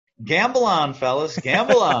Gamble on, fellas.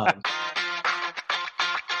 Gamble on.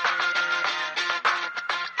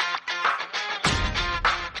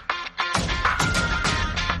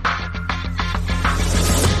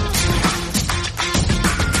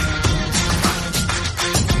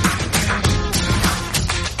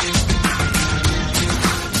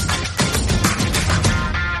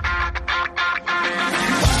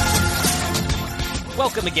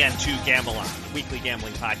 Welcome again to Gamble On, the weekly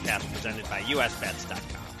gambling podcast presented by USBets.com.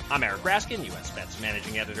 I'm Eric Raskin, US Bets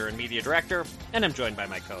managing editor and media director, and I'm joined by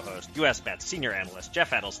my co-host, US Bets senior analyst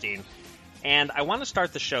Jeff Edelstein. And I want to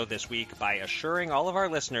start the show this week by assuring all of our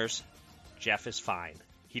listeners, Jeff is fine.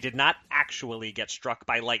 He did not actually get struck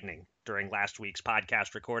by lightning during last week's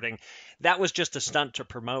podcast recording. That was just a stunt to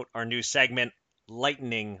promote our new segment,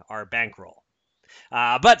 Lightening Our Bankroll.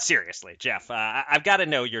 But seriously, Jeff, I've got to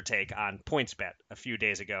know your take on PointsBet a few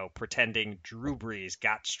days ago, pretending Drew Brees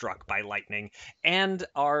got struck by lightning, and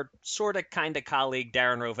our sort of kind of colleague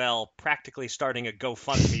Darren Rovell practically starting a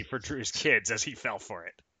GoFundMe for Drew's kids as he fell for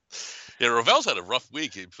it. Yeah, Rovell's had a rough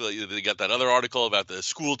week. They got that other article about the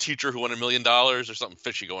school teacher who won $1 million or something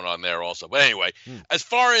fishy going on there also. But anyway, as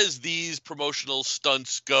far as these promotional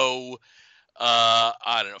stunts go,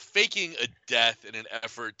 I don't know, faking a death in an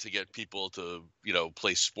effort to get people to,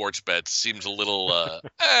 play sports bets seems a little,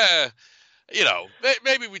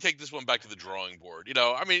 maybe we take this one back to the drawing board.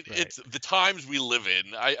 Right. It's the times we live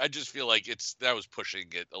in. I just feel like that was pushing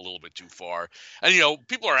it a little bit too far. And,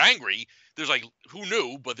 people are angry. There's who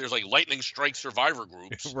knew, but there's lightning strike survivor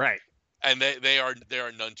groups. Right. And they are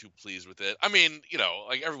none too pleased with it.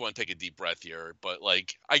 Everyone take a deep breath here. But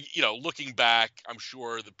looking back, I'm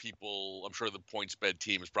sure the PointsBet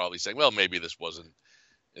team is probably saying, well, maybe this wasn't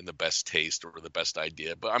in the best taste or the best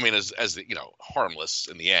idea. But harmless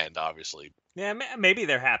in the end, obviously. Yeah, maybe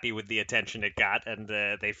they're happy with the attention it got, and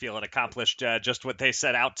they feel it accomplished just what they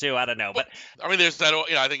set out to. I don't know, but there's that.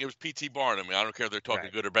 I think it was P.T. Barnum. I don't care if they're talking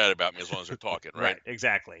good or bad about me as long as they're talking, right? Right,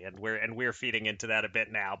 exactly, and we're feeding into that a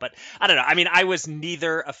bit now. But I don't know. I was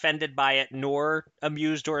neither offended by it nor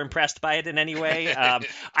amused or impressed by it in any way.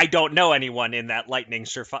 I don't know anyone in that lightning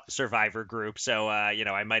survivor group, so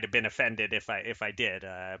I might have been offended if I did,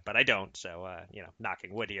 but I don't. So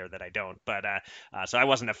knocking wood here that I don't. But so I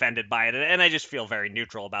wasn't offended by it, and I just feel very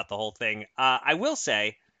neutral about the whole thing. I will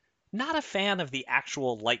say, not a fan of the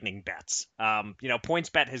actual lightning bets.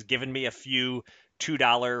 PointsBet has given me a few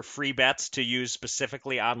 $2 free bets to use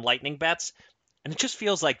specifically on lightning bets, and it just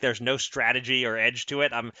feels like there's no strategy or edge to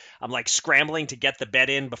it. I'm scrambling to get the bet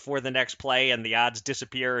in before the next play, and the odds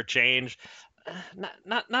disappear or change.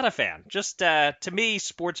 Not a fan. Just to me,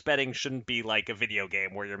 sports betting shouldn't be like a video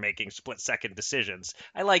game where you're making split-second decisions.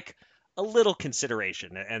 I like a little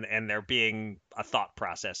consideration and there being a thought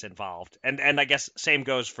process involved. And I guess same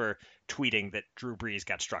goes for tweeting that Drew Brees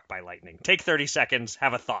got struck by lightning. Take 30 seconds,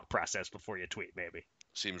 have a thought process before you tweet, maybe.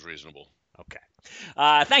 Seems reasonable.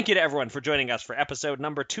 Okay. Thank you to everyone for joining us for episode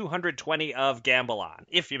number 220 of Gamble On.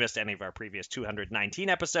 If you missed any of our previous 219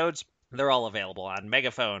 episodes, they're all available on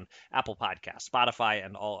Megaphone, Apple Podcasts, Spotify,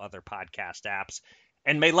 and all other podcast apps.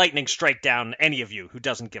 And may lightning strike down any of you who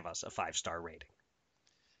doesn't give us a 5-star rating.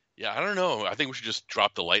 Yeah, I don't know. I think we should just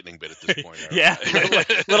drop the lightning bit at this point. Yeah,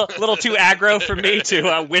 little too aggro for me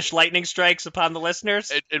to wish lightning strikes upon the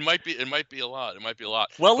listeners. It might be a lot.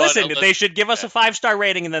 Well, listen, they should give us a 5-star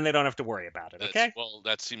rating, and then they don't have to worry about it. Okay. Well,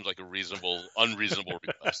 that seems like a unreasonable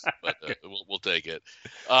request, but we'll take it.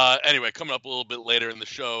 Anyway, coming up a little bit later in the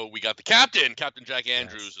show, we got the captain. Captain Jack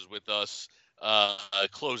Andrews is with us,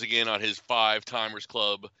 closing in on his 5-timers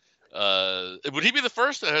club. Would he be the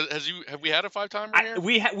first? Have we had a 5-timer here?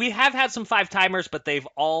 We have had some 5-timers, but they've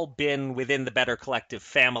all been within the Better Collective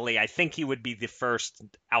family. I think he would be the first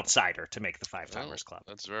outsider to make the 5-timers club.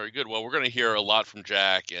 That's very good. Well, we're going to hear a lot from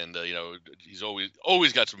Jack, and he's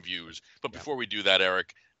always got some views. But before we do that,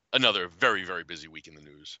 Eric, another very, very busy week in the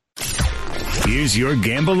news. Here's your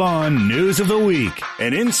Gamble On News of the Week,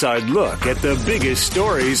 an inside look at the biggest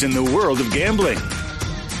stories in the world of gambling.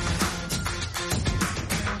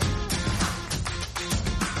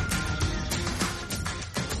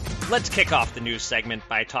 Let's kick off the news segment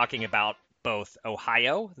by talking about both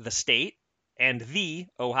Ohio, the state, and the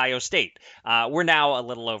Ohio State. We're now a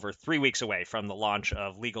little over 3 weeks away from the launch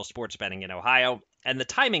of legal sports betting in Ohio, and the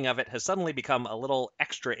timing of it has suddenly become a little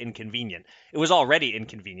extra inconvenient. It was already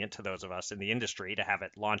inconvenient to those of us in the industry to have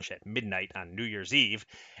it launch at midnight on New Year's Eve,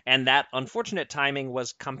 and that unfortunate timing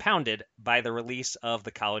was compounded by the release of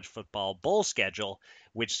the college football bowl schedule,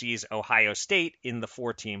 which sees Ohio State in the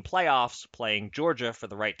 4-team playoffs playing Georgia for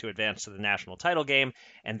the right to advance to the national title game,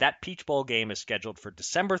 and that Peach Bowl game is scheduled for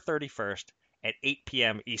December 31st at 8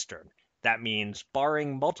 p.m. Eastern. That means,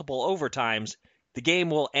 barring multiple overtimes, the game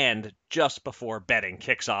will end just before betting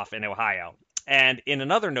kicks off in Ohio. And in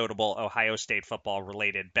another notable Ohio State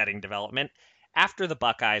football-related betting development, after the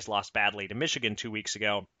Buckeyes lost badly to Michigan 2 weeks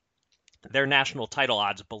ago, their national title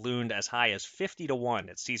odds ballooned as high as 50-1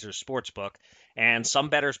 at Caesars Sportsbook, and some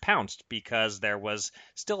bettors pounced because there was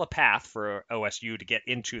still a path for OSU to get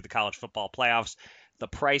into the college football playoffs. The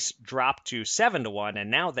price dropped to 7-1, and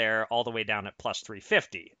now they're all the way down at plus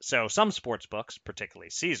 350. So some sports books, particularly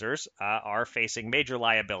Caesars, are facing major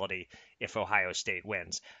liability if Ohio State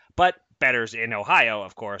wins. But bettors in Ohio,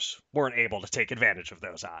 of course, weren't able to take advantage of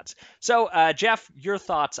those odds. So, Jeff, your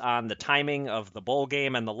thoughts on the timing of the bowl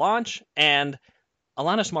game and the launch? And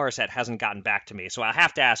Alanis Morissette hasn't gotten back to me, so I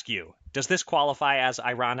have to ask you, does this qualify as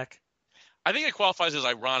ironic? I think it qualifies as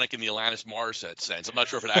ironic in the Alanis Morissette sense. I'm not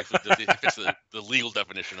sure if it actually fits the legal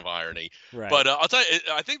definition of irony. Right. But I'll tell you,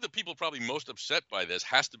 I think the people probably most upset by this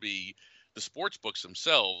has to be the sports books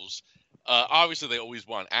themselves. Obviously, they always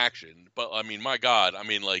want action, but I mean, my God, I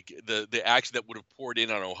mean, like the action that would have poured in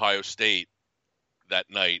on Ohio State that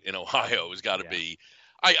night in Ohio has got to be.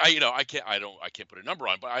 I can't put a number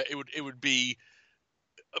on, but it would be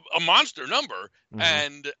a monster number. Mm-hmm.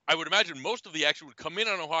 And I would imagine most of the action would come in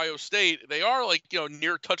on Ohio State. They are like,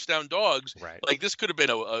 near touchdown dogs. Right. Like this could have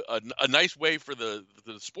been a nice way for the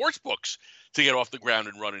sports books to get off the ground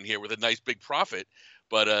and run in here with a nice big profit.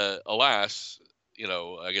 But alas,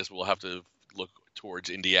 I guess we'll have to look towards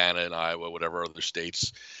Indiana and Iowa, whatever other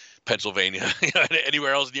states, Pennsylvania,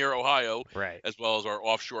 anywhere else near Ohio, right, as well as our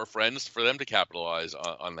offshore friends, for them to capitalize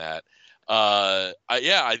on that. I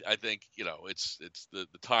think it's the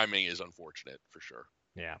timing is unfortunate for sure.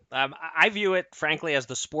 Yeah, I view it frankly as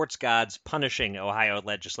the sports gods punishing Ohio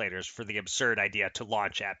legislators for the absurd idea to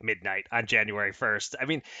launch at midnight on January 1st. I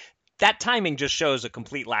mean, that timing just shows a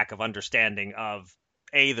complete lack of understanding of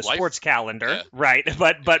A, the life. Sports calendar, yeah. right?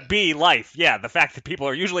 But B, life. Yeah, the fact that people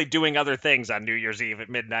are usually doing other things on New Year's Eve at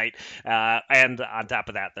midnight. And on top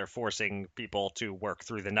of that, they're forcing people to work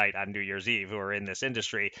through the night on New Year's Eve who are in this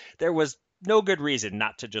industry. There was no good reason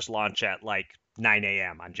not to just launch at like 9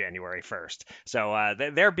 a.m. on January 1st. So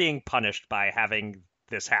they're being punished by having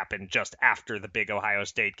this happen just after the big Ohio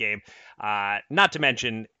State game. Not to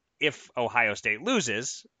mention, if Ohio State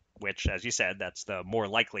loses, which, as you said, that's the more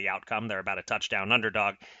likely outcome. They're about a touchdown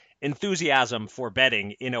underdog. Enthusiasm for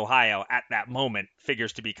betting in Ohio at that moment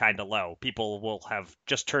figures to be kind of low. People will have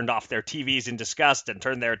just turned off their TVs in disgust and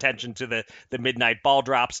turned their attention to the midnight ball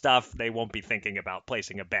drop stuff. They won't be thinking about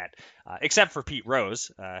placing a bet, except for Pete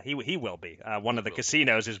Rose. He will be. One of the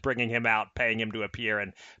casinos is bringing him out, paying him to appear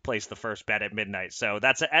and place the first bet at midnight. So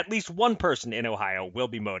that's at least one person in Ohio will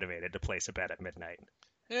be motivated to place a bet at midnight.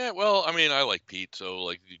 Yeah, well, I mean, I like Pete, so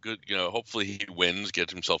like good, hopefully he wins,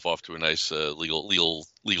 gets himself off to a nice legal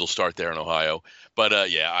start there in Ohio. But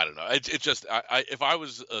yeah, I don't know. It's just if I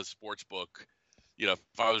was a sports book, if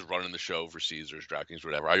I was running the show for Caesars, DraftKings,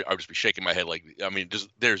 whatever, I would just be shaking my head like, I mean,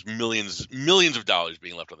 there's millions of dollars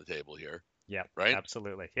being left on the table here. Yeah, right.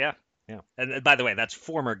 Absolutely. Yeah. Yeah, and by the way, that's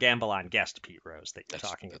former Gamble On guest Pete Rose that you're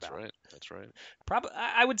talking about. That's right. Probably,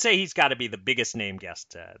 I would say he's got to be the biggest name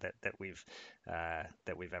guest that we've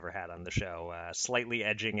ever had on the show. Slightly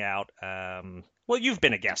edging out. Well, you've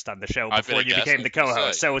been a guest on the show before you became the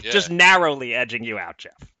co-host, so it's just narrowly edging you out,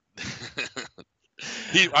 Jeff.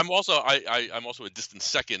 I'm also a distant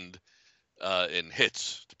second in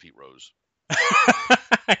hits to Pete Rose.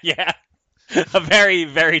 Yeah, a very,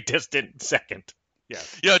 very distant second.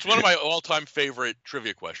 Yeah, it's one of my all-time favorite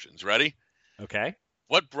trivia questions. Ready? Okay.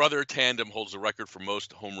 What brother tandem holds the record for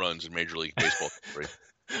most home runs in Major League Baseball history?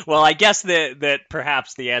 Well, I guess that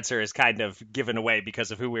perhaps the answer is kind of given away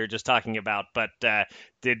because of who we were just talking about. But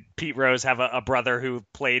did Pete Rose have a brother who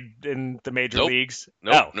played in the major leagues?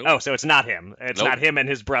 Nope. Oh, so it's not him. It's not him and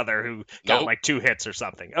his brother who got like 2 hits or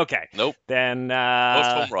something. Okay. Nope. Then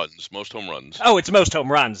most home runs. Oh, it's most home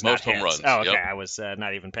runs. Most not home hits. runs. Oh, okay. Yep. I was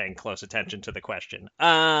not even paying close attention to the question.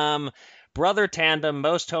 Brother tandem,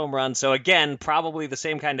 most home runs. So again, probably the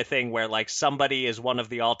same kind of thing where like somebody is one of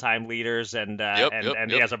the all-time leaders and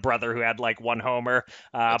he has a brother who had like 1 homer.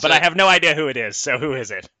 But I have no idea who it is. So who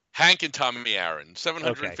is it? Hank and Tommy Aaron,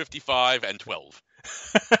 755 and 12.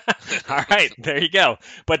 All right, there you go.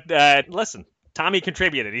 But listen, Tommy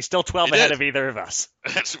contributed. He's still 12 ahead of either of us.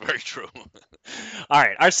 That's very true. All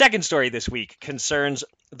right, our second story this week concerns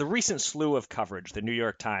the recent slew of coverage the New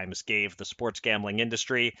York Times gave the sports gambling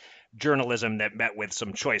industry, journalism that met with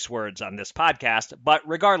some choice words on this podcast. But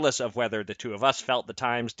regardless of whether the two of us felt the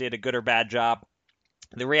Times did a good or bad job,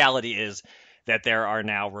 the reality is that there are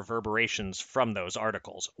now reverberations from those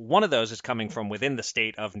articles. One of those is coming from within the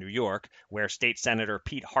state of New York, where State Senator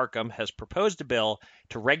Pete Harckham has proposed a bill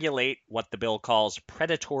to regulate what the bill calls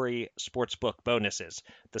predatory sportsbook bonuses,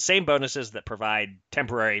 the same bonuses that provide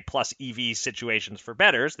temporary plus EV situations for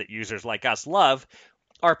bettors that users like us love,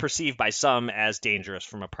 are perceived by some as dangerous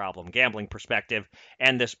from a problem gambling perspective,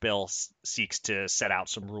 and this bill seeks to set out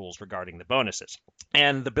some rules regarding the bonuses.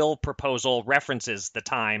 And the bill proposal references the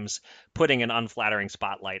Times putting an unflattering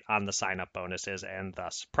spotlight on the sign-up bonuses and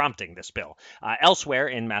thus prompting this bill. Elsewhere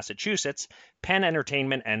in Massachusetts, Penn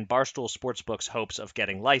Entertainment and Barstool Sportsbook's hopes of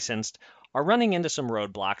getting licensed are running into some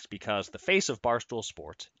roadblocks because the face of Barstool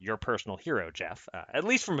Sports, your personal hero, Jeff, at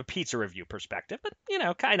least from a pizza review perspective, but,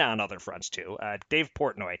 kind of on other fronts too, Dave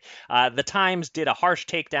Portnoy. The Times did a harsh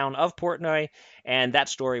takedown of Portnoy, and that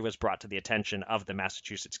story was brought to the attention of the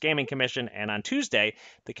Massachusetts Gaming Commission, and on Tuesday,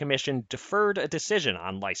 the commission deferred a decision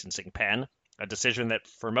on licensing Penn, a decision that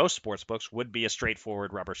for most sportsbooks would be a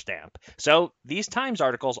straightforward rubber stamp. So these Times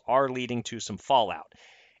articles are leading to some fallout.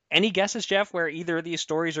 Any guesses, Jeff, where either of these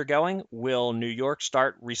stories are going? Will New York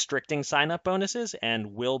start restricting sign-up bonuses,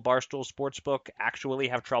 and will Barstool Sportsbook actually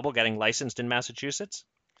have trouble getting licensed in Massachusetts?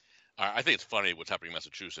 I think it's funny what's happening in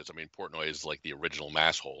Massachusetts. I mean, Portnoy is like the original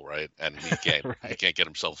masshole, right? And he can't Right. he can't get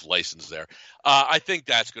himself licensed there. I think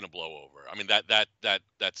that's going to blow over. I mean,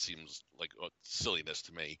 that seems like silliness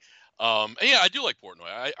to me. And yeah, I do like Portnoy.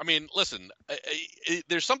 I mean, listen,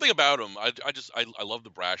 there's something about him. I love the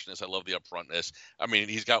brashness. I love the upfrontness. I mean,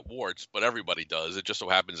 he's got warts, but everybody does. It just so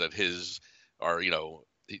happens that his are,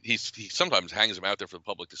 he sometimes hangs him out there for the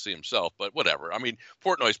public to see himself, but whatever. I mean,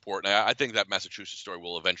 Portnoy's Portnoy. I think that Massachusetts story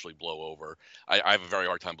will eventually blow over. I have a very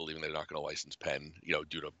hard time believing they're not going to license Penn,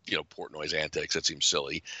 due to Portnoy's antics. That seems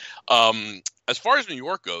silly. As far as New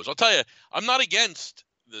York goes, I'll tell you, I'm not against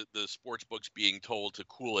the sports books being told to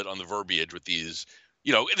cool it on the verbiage with these,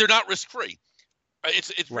 they're not risk free.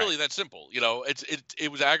 It's really that simple.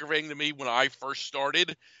 It was aggravating to me when I first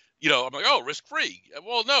started. I'm like, oh, risk free.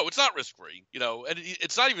 Well, no, it's not risk free. And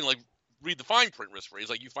it's not even like read the fine print risk free. It's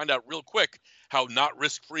like you find out real quick how not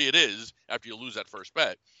risk free it is after you lose that first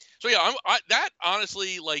bet. So yeah, that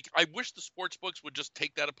honestly, like, I wish the sports books would just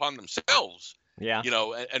take that upon themselves. Yeah.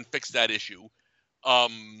 And fix that issue.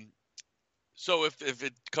 So if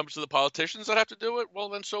it comes to the politicians that have to do it, well,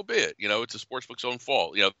 then so be it. It's a sportsbook's own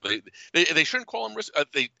fault. They shouldn't call them risk.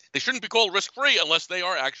 They shouldn't be called risk free unless they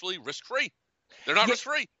are actually risk free. They're not risk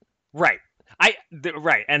free. Right.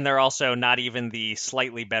 Right, and they're also not even the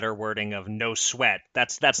slightly better wording of no sweat.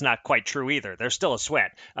 That's not quite true either. There's still a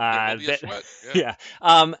sweat. There will be a sweat. Yeah.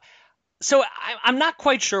 So I'm not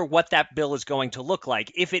quite sure what that bill is going to look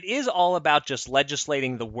like. If it is all about just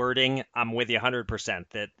legislating the wording, I'm with you 100%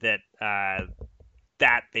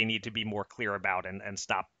 that they need to be more clear about and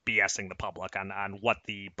stop BSing the public on what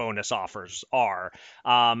the bonus offers are.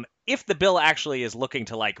 If the bill actually is looking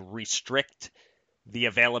to restrict the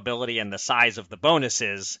availability and the size of the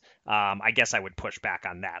bonuses, I guess I would push back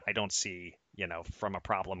on that. I don't see, from a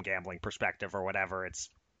problem gambling perspective or whatever,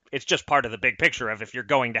 it's just part of the big picture of if you're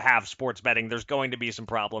going to have sports betting, there's going to be some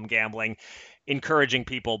problem gambling. Encouraging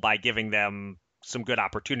people by giving them some good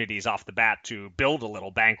opportunities off the bat to build a little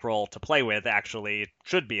bankroll to play with actually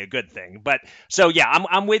should be a good thing. But so, yeah,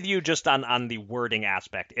 I'm with you just on the wording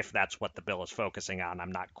aspect. If that's what the bill is focusing on,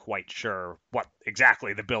 I'm not quite sure what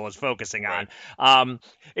exactly the bill is focusing on.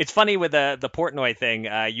 It's funny with the Portnoy thing.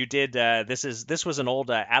 You did this was an old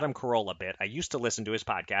Adam Carolla bit. I used to listen to his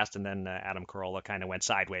podcast, and then Adam Carolla kind of went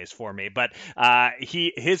sideways for me. But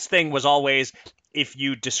his thing was always, if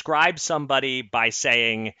you describe somebody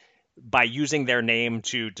by using their name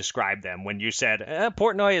to describe them. When you said,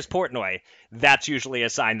 Portnoy is Portnoy, that's usually a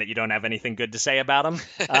sign that you don't have anything good to say about him.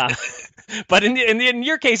 But in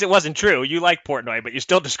your case, it wasn't true. You like Portnoy, but you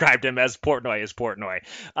still described him as Portnoy is Portnoy.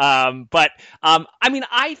 I mean,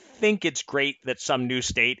 I think it's great that some new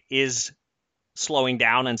state is slowing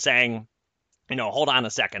down and saying, hold on a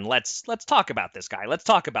second, let's talk about this guy. Let's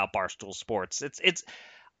talk about Barstool Sports.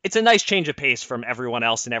 It's a nice change of pace from everyone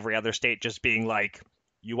else in every other state just being like,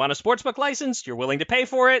 you want a sportsbook license? You're willing to pay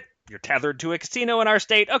for it? You're tethered to a casino in our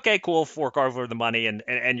state? Okay, cool. Fork over the money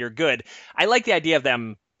and you're good. I like the idea of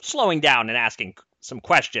them slowing down and asking some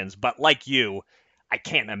questions, but like you, I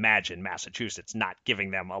can't imagine Massachusetts not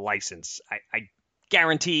giving them a license. I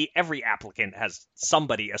guarantee every applicant has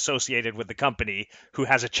somebody associated with the company who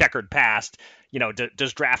has a checkered past.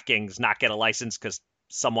 Does DraftKings not get a license because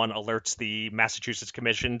someone alerts the Massachusetts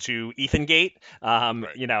Commission to Ethangate?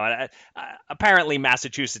 Right. Apparently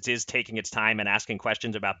Massachusetts is taking its time and asking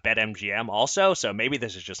questions about BetMGM also, so maybe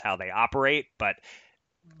this is just how they operate, but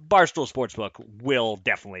Barstool Sportsbook will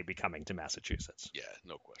definitely be coming to Massachusetts. Yeah,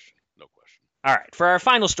 no question. No question. All right, for our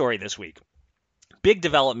final story this week, big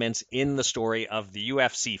developments in the story of the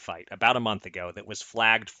UFC fight about a month ago that was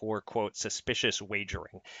flagged for, quote, suspicious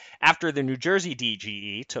wagering. After the New Jersey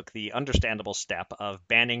DGE took the understandable step of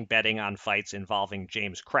banning betting on fights involving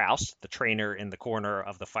James Krause, the trainer in the corner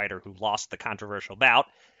of the fighter who lost the controversial bout,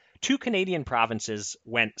 2 Canadian provinces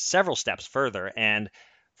went several steps further and,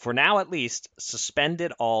 for now at least,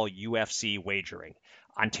 suspended all UFC wagering.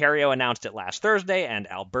 Ontario announced it last Thursday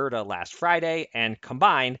and Alberta last Friday, and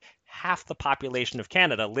combined, half the population of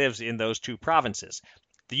Canada lives in those 2 provinces.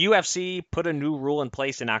 The UFC put a new rule in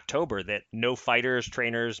place in October that no fighters,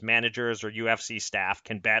 trainers, managers, or UFC staff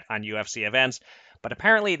can bet on UFC events, but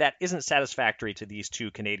apparently that isn't satisfactory to these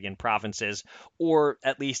 2 Canadian provinces, or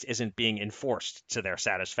at least isn't being enforced to their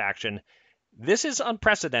satisfaction. This is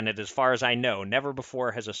unprecedented as far as I know. Never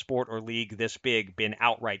before has a sport or league this big been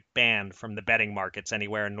outright banned from the betting markets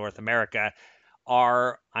anywhere in North America.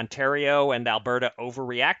 Are Ontario and Alberta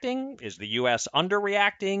overreacting? Is the U.S.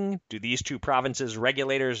 underreacting? Do these 2 provinces'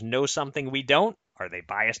 regulators know something we don't? Are they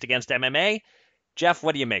biased against MMA? Jeff,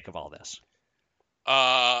 what do you make of all this?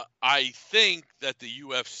 I think that the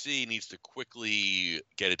UFC needs to quickly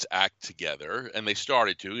get its act together, and they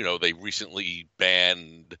started to. You know, they recently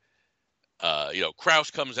banned,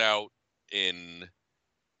 Krause comes out in,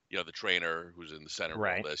 the trainer who's in the center of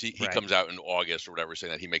all this. He comes out in August or whatever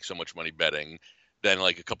saying that he makes so much money betting. Then,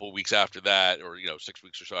 like a couple of weeks after that, or 6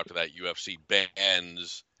 weeks or so after that, UFC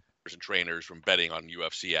bans trainers from betting on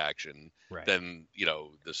UFC action. Right. Then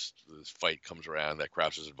this fight comes around that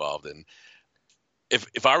Krause is involved in.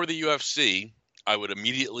 If I were the UFC, I would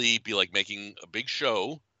immediately be like making a big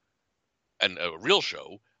show, and a real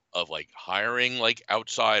show of like hiring like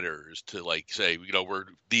outsiders to like say,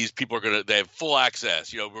 these people are they have full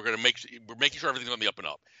access. We're making sure everything's on the up and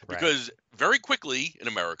up. Right. Because very quickly in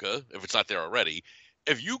America, if it's not there already,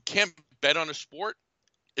 if you can't bet on a sport,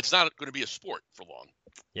 it's not going to be a sport for long.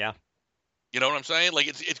 Yeah. You know what I'm saying? Like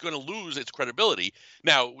it's going to lose its credibility.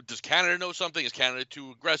 Now, does Canada know something? Is Canada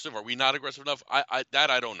too aggressive? Are we not aggressive enough? I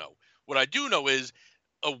don't know. What I do know is,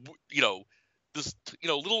 little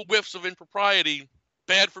whiffs of impropriety,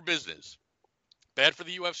 bad for business, bad for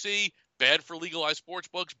the UFC, bad for legalized sports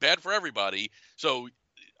books, bad for everybody. So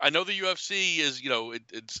I know the UFC is,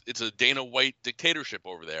 it's a Dana White dictatorship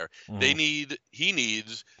over there. Mm-hmm. He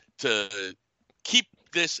needs to keep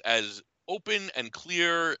this as open and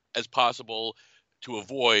clear as possible to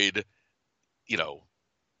avoid,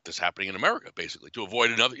 this happening in America, basically, to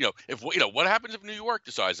avoid another, what happens if New York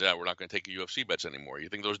decides that we're not going to take UFC bets anymore? You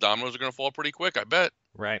think those dominoes are going to fall pretty quick? I bet.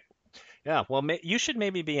 Right. Yeah, well, you should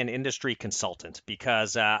maybe be an industry consultant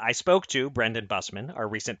because I spoke to Brendan Bussman, our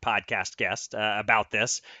recent podcast guest, about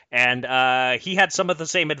this, and he had some of the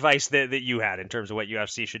same advice that you had in terms of what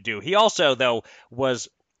UFC should do. He also, though, was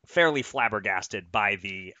fairly flabbergasted by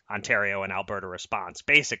the Ontario and Alberta response.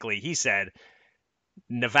 Basically, he said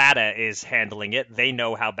Nevada is handling it. They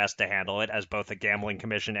know how best to handle it as both a gambling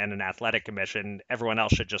commission and an athletic commission. Everyone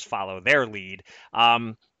else should just follow their lead.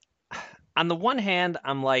 On the one hand,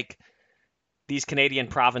 I'm like, these Canadian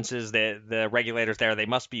provinces, the regulators there, they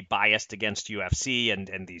must be biased against UFC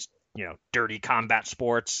and these, dirty combat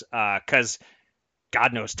sports, because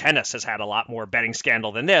God knows tennis has had a lot more betting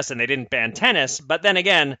scandal than this, and they didn't ban tennis. But then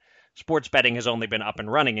again, sports betting has only been up and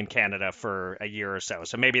running in Canada for a year or so.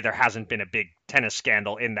 So maybe there hasn't been a big tennis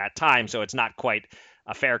scandal in that time, so it's not quite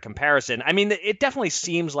a fair comparison. I mean, it definitely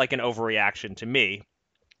seems like an overreaction to me.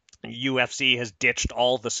 UFC has ditched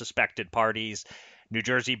all the suspected parties. New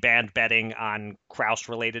Jersey banned betting on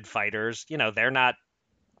Krause-related fighters. They're not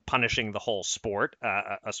punishing the whole sport,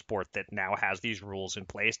 a sport that now has these rules in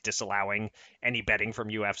place, disallowing any betting from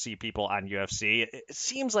UFC people on UFC. It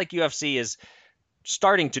seems like UFC is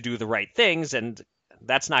starting to do the right things, and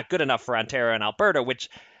that's not good enough for Ontario and Alberta, which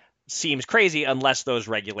seems crazy unless those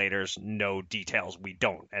regulators know details we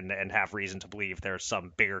don't and have reason to believe there's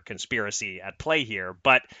some bigger conspiracy at play here.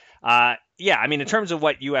 But in terms of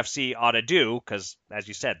what UFC ought to do, because as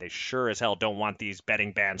you said, they sure as hell don't want these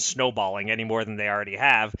betting bans snowballing any more than they already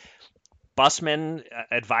have. Bussman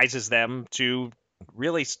advises them to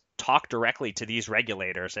really talk directly to these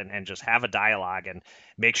regulators and just have a dialogue and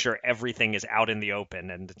make sure everything is out in the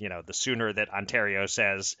open. And, the sooner that Ontario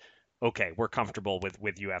says, okay, we're comfortable with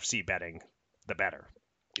UFC betting, the better.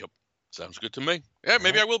 Yep. Sounds good to me. Yeah,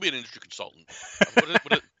 maybe I will be an industry consultant.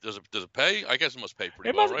 Does it pay? I guess it must pay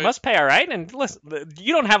pretty well, right? It must pay all right. And listen,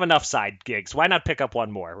 you don't have enough side gigs. Why not pick up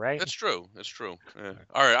one more, right? That's true. Yeah.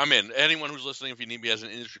 All right, I'm in. Anyone who's listening, if you need me as an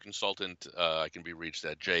industry consultant, I can be reached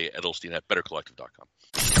at jedelstein@bettercollective.com.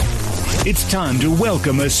 It's time to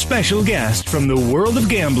welcome a special guest from the world of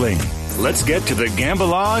gambling. Let's get to the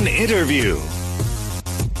Gamble On interview.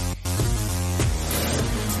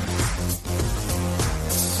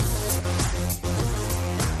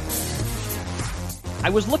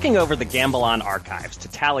 I was looking over the Gamble On archives to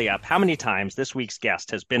tally up how many times this week's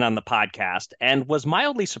guest has been on the podcast and was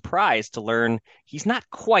mildly surprised to learn he's not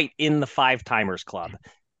quite in the five-timers club,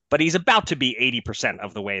 but he's about to be 80%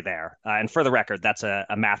 of the way there. And for the record, that's a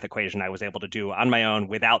math equation I was able to do on my own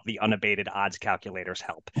without the unabated odds calculator's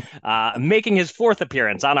help. Making his fourth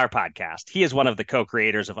appearance on our podcast, he is one of the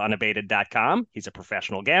co-creators of unabated.com. He's a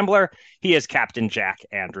professional gambler. He is Captain Jack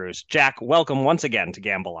Andrews. Jack, welcome once again to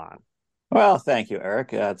Gamble On. Well, thank you,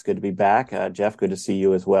 Eric. It's good to be back. Jeff, good to see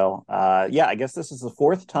you as well. I guess this is the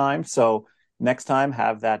fourth time, so next time,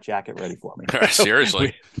 have that jacket ready for me.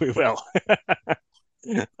 Seriously. we will.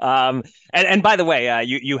 And by the way,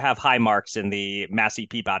 you have high marks in the Massey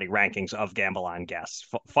Peabody rankings of Gamble On guests,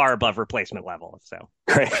 far above replacement level. So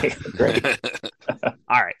Great.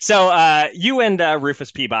 all right. So you and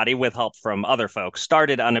Rufus Peabody, with help from other folks,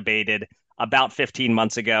 started Unabated about 15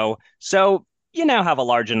 months ago. So you now have a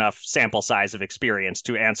large enough sample size of experience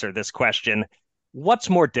to answer this question. What's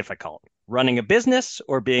more difficult, running a business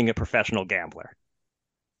or being a professional gambler?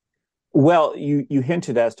 Well, you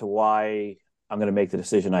hinted as to why I'm going to make the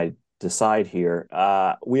decision I decide here.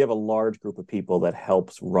 We have a large group of people that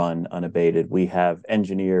helps run Unabated. We have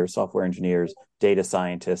engineers, software engineers, data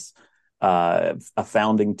scientists, a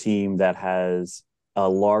founding team that has a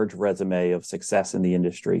large resume of success in the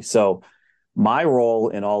industry. So my role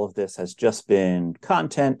in all of this has just been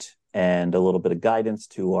content and a little bit of guidance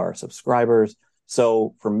to our subscribers.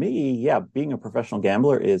 So for me, being a professional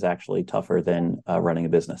gambler is actually tougher than running a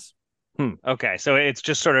business. Okay, so it's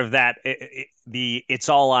just sort of that it's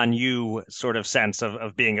all on you sort of sense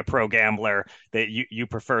of being a pro gambler, that you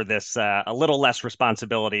prefer this a little less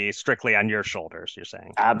responsibility strictly on your shoulders, you're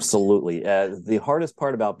saying? Absolutely. The hardest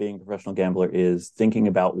part about being a professional gambler is thinking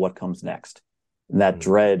about what comes next. And that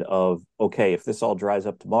dread of, okay, if this all dries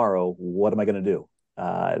up tomorrow, what am I going to do?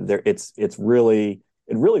 It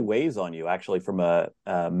really weighs on you, actually, from a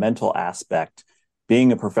mental aspect.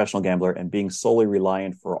 Being a professional gambler and being solely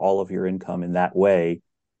reliant for all of your income in that way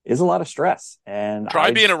is a lot of stress. And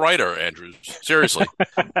try being a writer, Andrews. Seriously.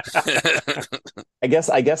 I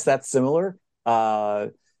guess that's similar.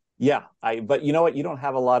 But you know what? You don't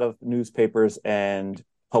have a lot of newspapers and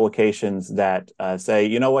publications that say,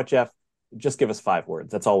 you know what, Jeff, just give us 5 words.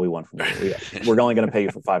 That's all we want from you. We're only going to pay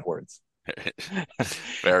you for 5 words.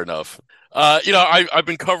 Fair enough. I've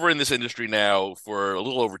been covering this industry now for a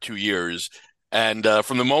little over 2 years. And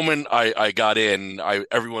from the moment I got in,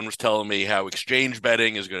 everyone was telling me how exchange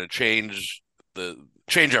betting is going to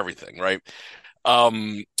change everything, right?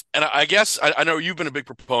 And I guess I know you've been a big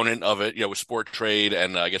proponent of it, with Sport Trade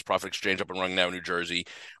and I guess Profit Exchange up and running now in New Jersey.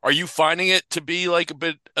 Are you finding it to be like a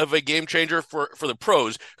bit of a game changer for the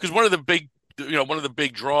pros? Because one of the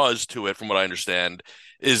big draws to it, from what I understand,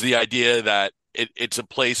 is the idea that it's a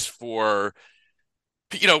place for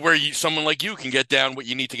where someone like you can get down what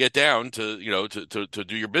you need to get down to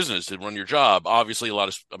do your business, to run your job. Obviously, a lot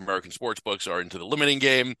of American sports books are into the limiting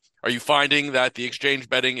game. Are you finding that the exchange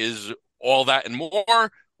betting is all that and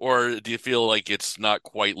more, or do you feel like it's not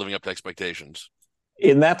quite living up to expectations?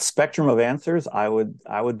 In that spectrum of answers, I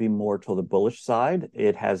would be more to the bullish side.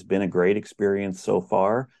 It has been a great experience so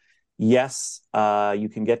far. Yes, you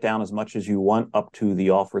can get down as much as you want up to the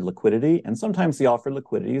offered liquidity. And sometimes the offered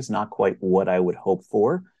liquidity is not quite what I would hope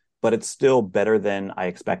for, but it's still better than I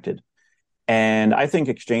expected. And I think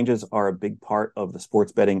exchanges are a big part of the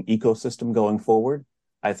sports betting ecosystem going forward.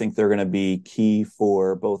 I think they're going to be key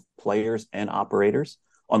for both players and operators.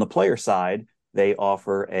 On the player side, they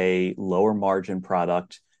offer a lower margin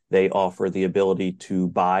product. They offer the ability to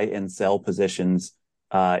buy and sell positions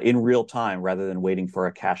in real time rather than waiting for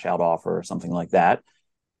a cash out offer or something like that.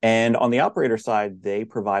 And on the operator side, they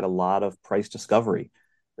provide a lot of price discovery.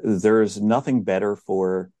 There's nothing better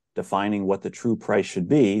for defining what the true price should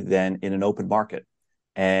be than in an open market.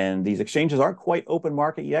 And these exchanges aren't quite open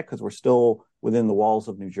market yet because we're still within the walls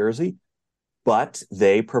of New Jersey, but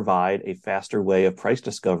they provide a faster way of price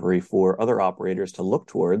discovery for other operators to look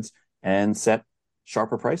towards and set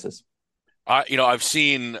sharper prices. I've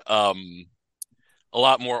seen a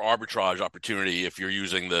lot more arbitrage opportunity if you're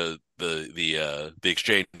using the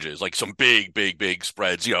exchanges, like some big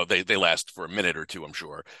spreads. They last for a minute or two, I'm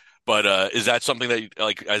sure. But is that something that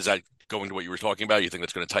is that going to what you were talking about? You think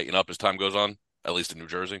that's going to tighten up as time goes on, at least in New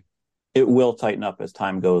Jersey? It will tighten up as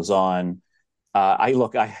time goes on.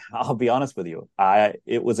 I'll be honest with you.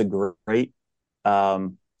 It was a great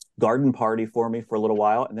garden party for me for a little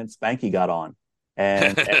while, and then Spanky got on,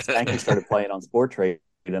 and Spanky started playing on Sport Trade,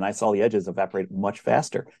 and I saw the edges evaporate much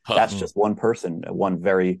faster. That's just one person, one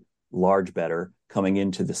very large bettor coming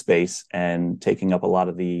into the space and taking up a lot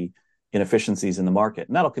of the inefficiencies in the market,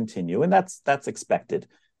 and that'll continue, and that's expected.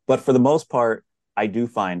 But for the most part, I do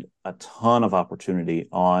find a ton of opportunity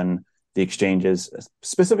on the exchanges,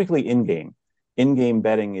 specifically in-game. In-game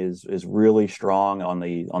betting is really strong on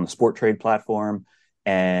the Sport Trade platform,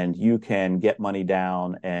 and you can get money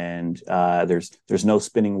down, and there's no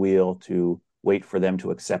spinning wheel to wait for them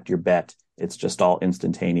to accept your bet. It's just all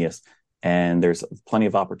instantaneous, and there's plenty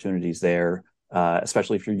of opportunities there,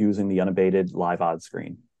 especially if you're using the unabated live odds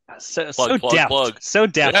screen. So deft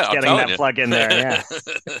Yeah, getting that plug in there. Yeah.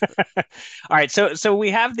 All right. So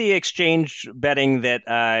we have the exchange betting that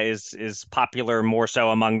is popular more so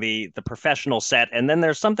among the professional set, and then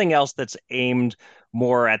there's something else that's aimed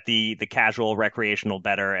more at the casual recreational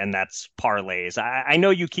bettor, and that's parlays. I know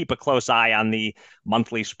you keep a close eye on the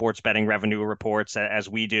monthly sports betting revenue reports as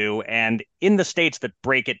we do, and in the states that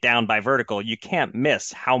break it down by vertical, you can't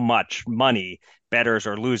miss how much money bettors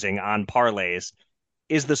are losing on parlays.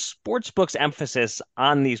 Is the sportsbook's emphasis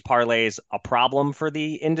on these parlays a problem for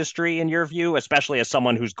the industry in your view, especially as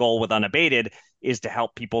someone whose goal with Unabated is to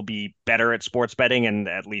help people be better at sports betting and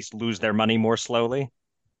at least lose their money more slowly?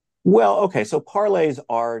 Well, okay, so parlays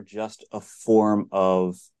are just a form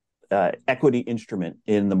of equity instrument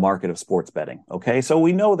in the market of sports betting. Okay, so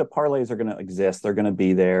we know that parlays are going to exist; they're going to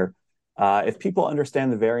be there. If people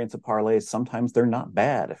understand the variance of parlays, sometimes they're not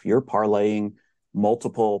bad. If you're parlaying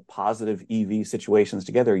multiple positive EV situations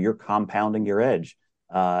together, you're compounding your edge,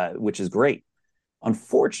 which is great.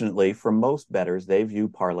 Unfortunately, for most bettors, they view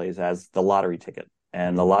parlays as the lottery ticket,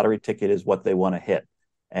 and the lottery ticket is what they want to hit.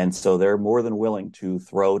 And so they're more than willing to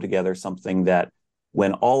throw together something that,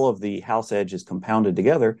 when all of the house edge is compounded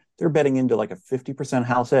together, they're betting into like a 50%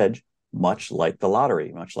 house edge, much like the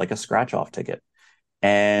lottery, much like a scratch-off ticket.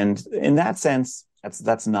 And in that sense,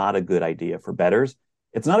 that's not a good idea for bettors.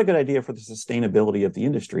 It's not a good idea for the sustainability of the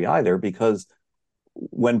industry either, because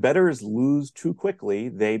when bettors lose too quickly,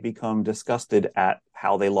 they become disgusted at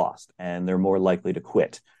how they lost, and they're more likely to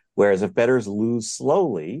quit. Whereas if bettors lose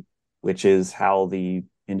slowly, which is how the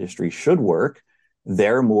industry should work,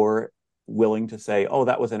 they're more willing to say, oh,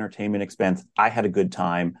 that was entertainment expense. I had a good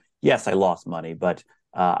time. Yes, I lost money, but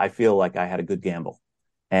I feel like I had a good gamble.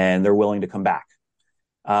 And they're willing to come back.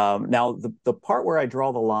 Now, the part where I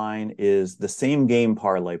draw the line is the same game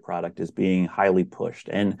parlay product is being highly pushed,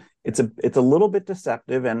 and it's a little bit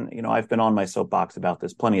deceptive. And I've been on my soapbox about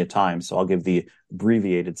this plenty of times, so I'll give the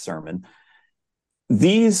abbreviated sermon.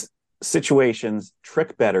 These situations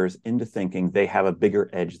trick bettors into thinking they have a bigger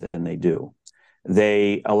edge than they do.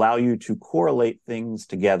 They allow you to correlate things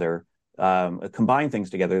together, combine things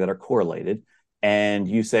together that are correlated, and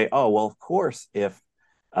you say, oh, well, of course, if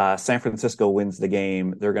San Francisco wins the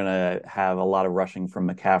game, they're going to have a lot of rushing from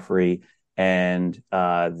McCaffrey, and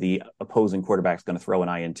the opposing quarterback's going to throw an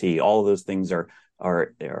INT. All of those things are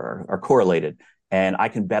correlated, and I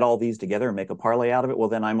can bet all these together and make a parlay out of it. Well,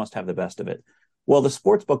 then I must have the best of it. Well, the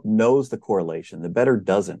sportsbook knows the correlation. The bettor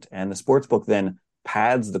doesn't, and the sportsbook then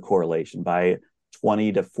pads the correlation by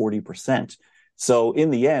 20 to 40%. So in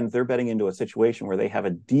the end, they're betting into a situation where they have a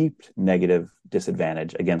deep negative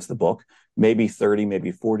disadvantage against the book, maybe 30,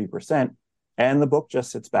 maybe 40%. And the book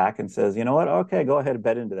just sits back and says, you know what? Okay, go ahead and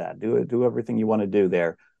bet into that. Do everything you want to do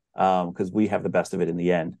there, because we have the best of it in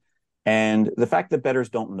the end. And the fact that bettors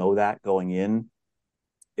don't know that going in,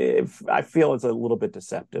 I feel it's a little bit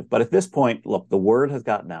deceptive. But at this point, look, the word has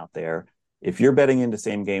gotten out there. If you're betting into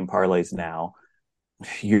same game parlays now,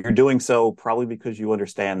 you're doing so probably because you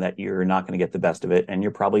understand that you're not going to get the best of it, and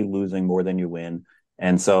you're probably losing more than you win.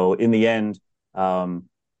 And so in the end,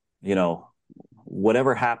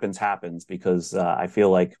 whatever happens, because I feel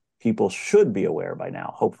like people should be aware by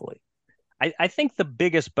now, hopefully. I think the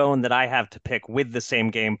biggest bone that I have to pick with the same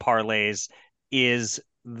game parlays is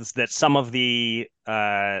that some of the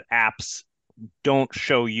apps don't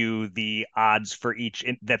show you the odds for each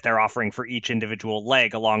that they're offering for each individual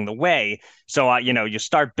leg along the way. So, you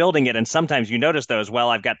start building it, and sometimes you notice those. Well,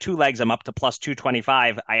 I've got 2 legs. I'm up to plus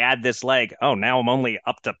 225. I add this leg. Oh, now I'm only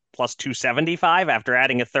up to plus 275 after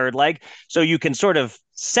adding a third leg. So you can sort of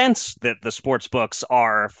sense that the sports books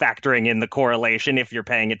are factoring in the correlation if you're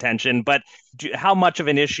paying attention. But how much of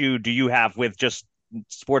an issue do you have with just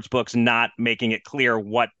sports books not making it clear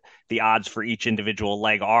what the odds for each individual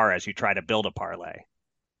leg are as you try to build a parlay?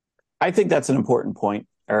 I think that's an important point,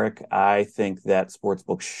 Eric. I think that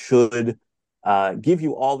sportsbooks should give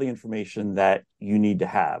you all the information that you need to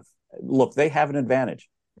have. Look, they have an advantage.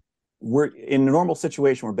 we're in a normal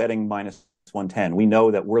situation, we're betting minus 110. We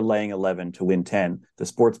know that we're laying 11 to win 10. The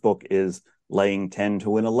sports book is laying 10 to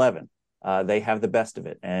win 11. They have the best of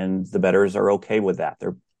it, and the bettors are okay with that.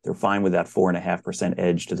 They're fine with that 4.5%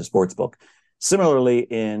 edge to the sports book. Similarly,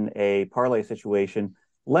 in a parlay situation,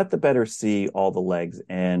 let the bettors see all the legs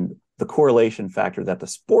and the correlation factor that the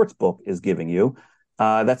sports book is giving you.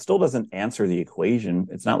 That still doesn't answer the equation.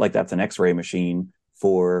 It's not like that's an X-ray machine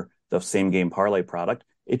for the same game parlay product.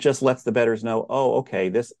 It just lets the bettors know, oh, okay,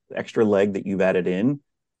 this extra leg that you've added in,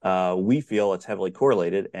 we feel it's heavily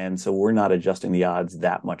correlated, and so we're not adjusting the odds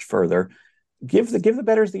that much further. Give the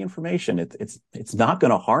bettors the information. It's not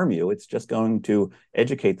going to harm you. It's just going to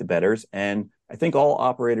educate the bettors. And I think all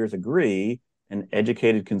operators agree an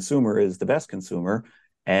educated consumer is the best consumer,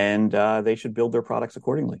 and they should build their products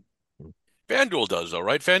accordingly. FanDuel does, though,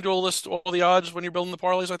 right? FanDuel lists all the odds when you're building the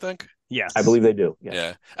parlays, I think. Yes, I believe they do. Yes.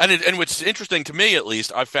 Yeah, and what's interesting to me, at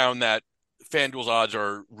least, I found that FanDuel's odds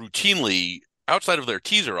are routinely, outside of their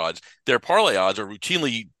teaser odds, their parlay odds are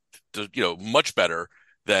routinely, much better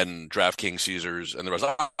than DraftKings, Caesars, and the rest.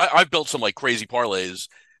 I've built some like crazy parlays,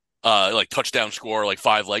 like touchdown score, like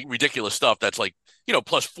 5, like ridiculous stuff. That's like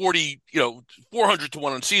plus 40, 400 to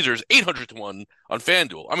 1 on Caesars, 800 to 1 on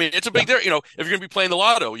FanDuel. I mean, it's a big difference. If you're going to be playing the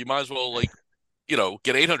lotto, you might as well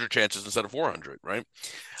get 800 chances instead of 400, right?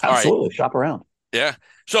 Absolutely. All right. Shop around. Yeah.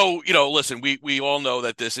 So, listen, we all know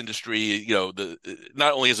that this industry,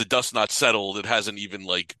 not only is the dust not settled, it hasn't even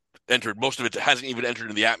entered, most of it hasn't even entered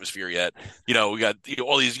into the atmosphere yet. We got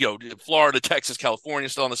all these, Florida, Texas, California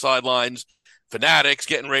still on the sidelines, Fanatics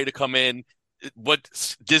getting ready to come in.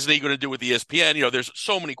 What's Disney going to do with ESPN? There's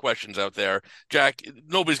so many questions out there. Jack,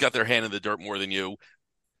 nobody's got their hand in the dirt more than you.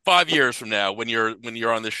 5 years from now, when you're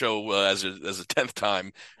on the show as a 10th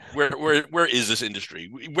time, where is this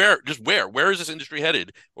industry? Where is this industry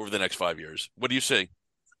headed over the next 5 years? What do you see?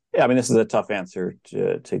 Yeah, I mean, this is a tough answer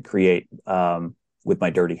to create with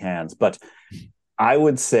my dirty hands, but I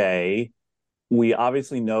would say we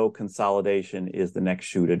obviously know consolidation is the next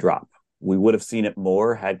shoe to drop. We would have seen it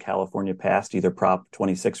more had California passed either Prop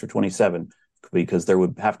 26 or 27, because there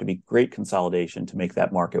would have to be great consolidation to make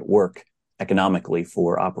that market work economically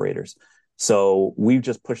for operators. So we've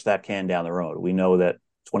just pushed that can down the road. We know that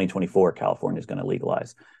 2024 California is going to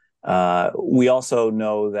legalize. We also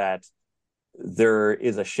know that there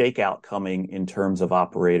is a shakeout coming in terms of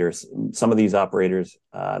operators. Some of these operators,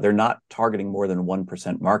 they're not targeting more than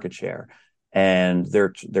 1% market share, and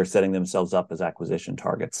they're setting themselves up as acquisition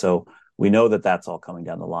targets. So we know that that's all coming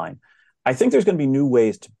down the line. I think there's going to be new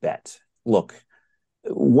ways to bet. Look,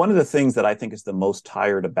 one of the things that I think is the most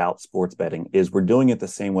tired about sports betting is we're doing it the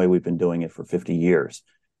same way we've been doing it for 50 years.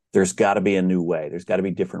 There's got to be a new way. There's got to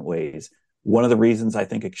be different ways. One of the reasons I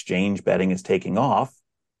think exchange betting is taking off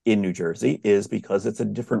in New Jersey is because it's a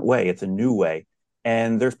different way. It's a new way.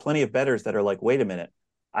 And there's plenty of bettors that are like, wait a minute,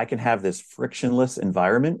 I can have this frictionless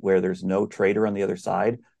environment where there's no trader on the other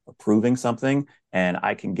side approving something, and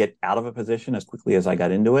I can get out of a position as quickly as I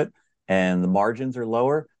got into it, and the margins are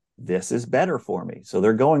lower. This is better for me. So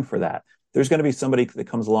they're going for that. There's going to be somebody that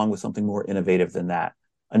comes along with something more innovative than that,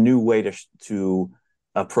 a new way to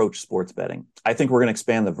approach sports betting. I think we're going to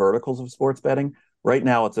expand the verticals of sports betting. Right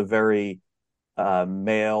now, it's a very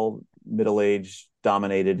male, middle-aged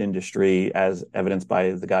dominated industry, as evidenced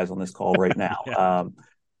by the guys on this call right now. Yeah.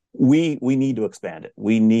 We need to expand it.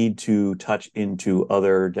 We need to touch into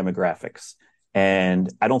other demographics.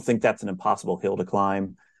 And I don't think that's an impossible hill to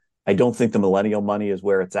climb. I don't think the millennial money is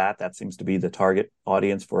where it's at. That seems to be the target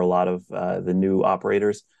audience for a lot of the new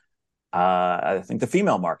operators. I think the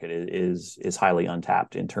female market is highly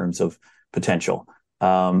untapped in terms of potential.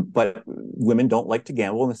 But women don't like to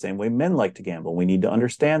gamble in the same way men like to gamble. We need to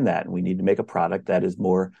understand that, and we need to make a product that is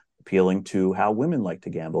more appealing to how women like to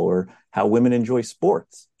gamble or how women enjoy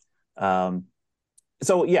sports.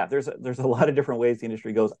 So yeah, there's a lot of different ways the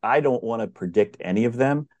industry goes. I don't want to predict any of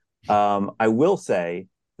them. I will say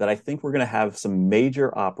that I think we're going to have some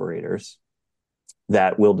major operators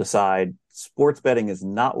that will decide sports betting is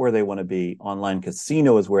not where they want to be. Online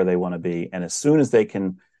casino is where they want to be. And as soon as they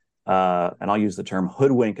can, and I'll use the term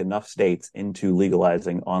hoodwink enough states into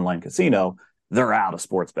legalizing online casino, they're out of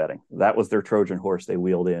sports betting. That was their Trojan horse they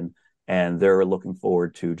wheeled in, and they're looking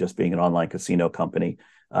forward to just being an online casino company,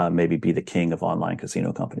 maybe be the king of online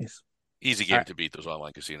casino companies. Easy game to beat those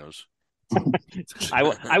online casinos.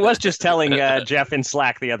 I was just telling Jeff in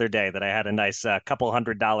Slack the other day that I had a nice couple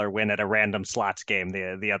 $100 win at a random slots game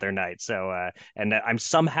the other night. So and I'm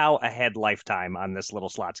somehow ahead lifetime on this little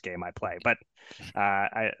slots game I play. But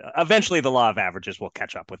eventually the law of averages will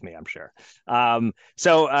catch up with me, I'm sure.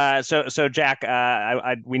 So Jack,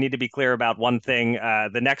 we need to be clear about one thing.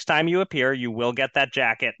 The next time you appear, you will get that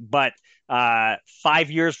jacket. But 5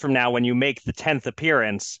 years from now, when you make the 10th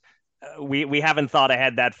appearance, we haven't thought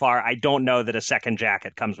ahead that far. I don't know that a second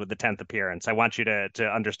jacket comes with the 10th appearance. I want you to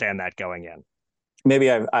understand that going in. Maybe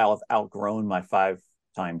I'll have outgrown my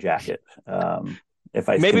 5-time jacket. If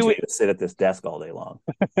I continue to sit at this desk all day long.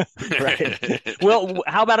 Right. Well,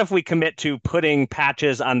 how about if we commit to putting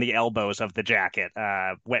patches on the elbows of the jacket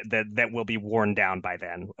that will be worn down by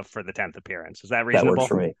then for the 10th appearance? Is that reasonable? That works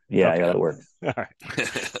for me. Yeah, that works. All right.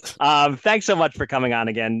 Thanks so much for coming on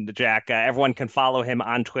again, Jack. Everyone can follow him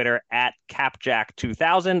on Twitter at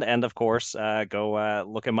CapJack2000. And of course, go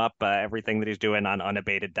look him up, everything that he's doing on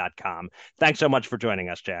unabated.com. Thanks so much for joining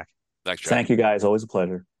us, Jack. Thanks, Jack. Thank you, guys. Always a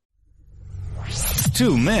pleasure.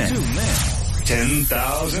 Two men.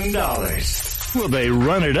 $10,000. Will they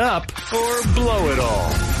run it up or blow it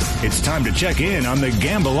all? It's time to check in on the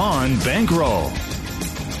Gamble On bankroll.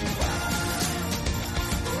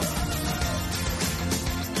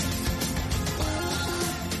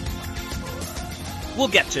 We'll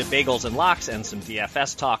get to bagels and locks and some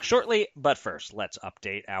DFS talk shortly, but first, let's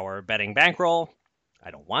update our betting bankroll.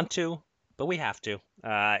 I don't want to, but we have to.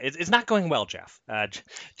 It's not going well, Jeff.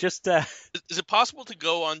 Is it possible to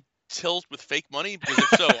go on tilt with fake money? Because if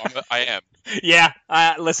so, I am. Yeah.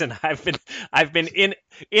 Listen, I've been in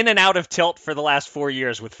and out of tilt for the last 4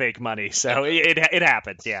 years with fake money, so it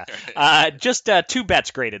happens. Yeah. Just 2 bets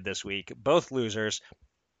graded this week, both losers.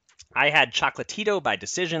 I had Chocolatito by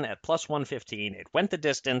decision at plus 115. It went the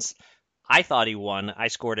distance. I thought he won. I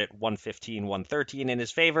scored it 115, 113 in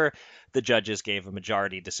his favor. The judges gave a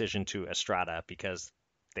majority decision to Estrada because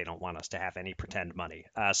they don't want us to have any pretend money.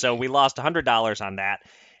 So we lost $100 on that.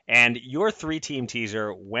 And your 3-team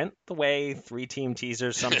teaser went the way 3-team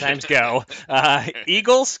teasers sometimes go.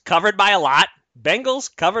 Eagles covered by a lot. Bengals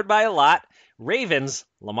covered by a lot. Ravens,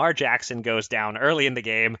 Lamar Jackson goes down early in the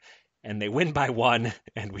game, and they win by 1,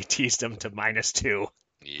 and we teased them to -2.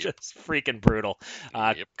 Yep. Just freaking brutal.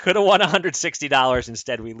 Could have won $160.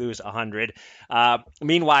 Instead, we lose $100.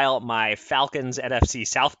 Meanwhile, my Falcons NFC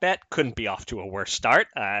South bet couldn't be off to a worse start.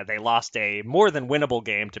 They lost a more than winnable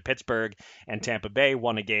game to Pittsburgh, and Tampa Bay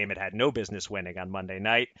won a game it had no business winning on Monday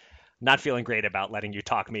night. Not feeling great about letting you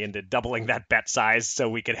talk me into doubling that bet size so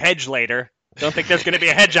we could hedge later. Don't think there's going to be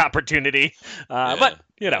a hedge opportunity, but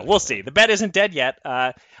we'll see. The bet isn't dead yet.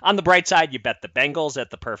 On the bright side, you bet the Bengals at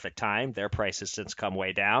the perfect time. Their price has since come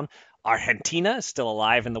way down. Argentina is still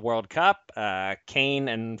alive in the World Cup. Kane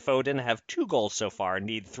and Foden have 2 goals so far,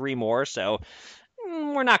 need 3 more. So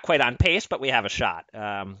we're not quite on pace, but we have a shot.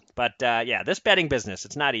 But this betting business,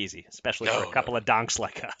 it's not easy, especially for a couple of donks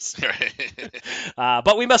like us.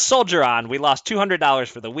 But we must soldier on. We lost $200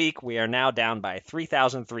 for the week. We are now down by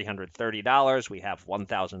 $3,330. We have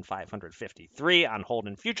 $1,553 on hold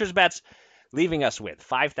and futures bets, leaving us with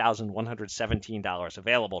 $5,117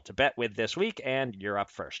 available to bet with this week. And you're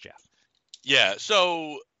up first, Jeff. Yeah,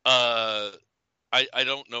 so I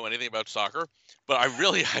don't know anything about soccer, but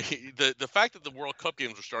the fact that the World Cup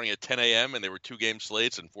games were starting at 10 a.m. and they were 2-game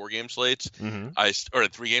slates and 4-game slates, or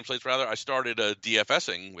 3-game slates rather, I started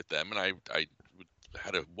DFSing with them, and I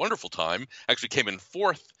had a wonderful time. Actually came in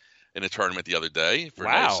 4th in a tournament the other day. For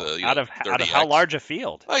wow! Nice, out of how large a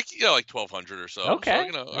field? Like 1,200 or so. Okay,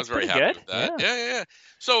 so, I was very happy with that. Yeah.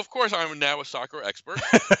 So of course I'm now a soccer expert.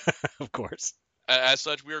 Of course. As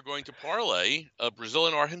such, we are going to parlay Brazil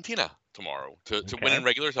and Argentina tomorrow to win in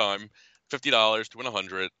regular time. $50 to win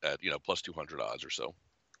 100 at plus 200 odds or so.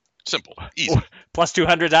 Simple, easy. Plus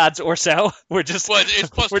 200 odds or so. We're just. Well, it's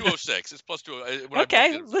plus 206. It's plus 2.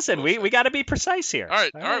 Okay, listen, we got to be precise here. All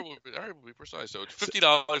right, we'll be precise. So it's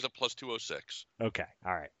 $50 at plus 206. Okay,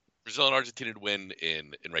 all right. Brazil and Argentina to win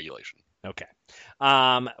in regulation. Okay.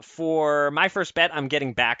 For my first bet, I'm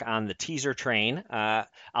getting back on the teaser train.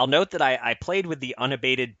 I'll note that I played with the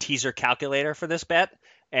unabated teaser calculator for this bet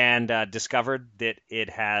and discovered that it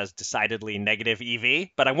has decidedly negative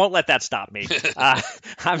EV, but I won't let that stop me.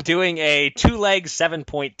 I'm doing a 2-leg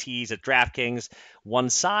 7-point tease at DraftKings, 1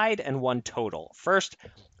 side and 1 total. First,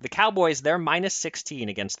 the Cowboys, they're -16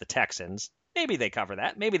 against the Texans. Maybe they cover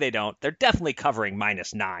that. Maybe they don't. They're definitely covering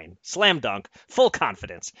 -9. Slam dunk. Full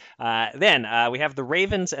confidence. Then we have the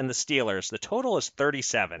Ravens and the Steelers. The total is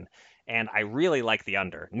 37. and I really like the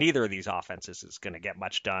under. Neither of these offenses is going to get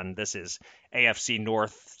much done. This is AFC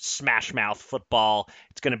North smash mouth football.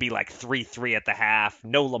 It's going to be like 3-3 at the half.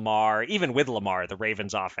 No Lamar. Even with Lamar, the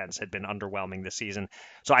Ravens offense had been underwhelming this season.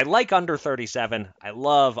 So I like under 37. I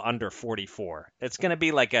love under 44. It's going to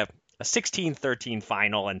be like a 16-13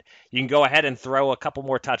 final, and you can go ahead and throw a couple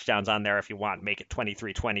more touchdowns on there if you want, make it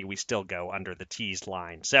 23-20. We still go under the teased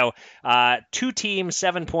line. So 2 teams,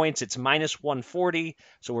 7 points. It's minus 140,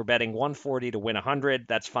 so we're betting 140 to win 100.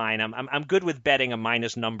 That's fine. I'm good with betting a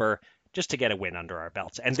minus number just to get a win under our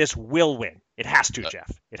belts, and this will win. It has to,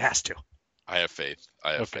 Jeff. It has to. I have faith.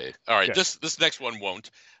 Faith. All right, this next one won't.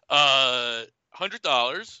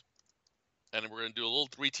 $100, and we're going to do a little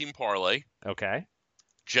 3-team parlay. Okay.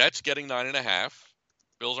 Jets getting 9.5.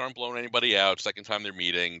 Bills aren't blowing anybody out. Second time they're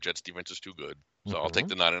meeting. Jets defense is too good. So I'll take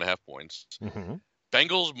the 9.5 points.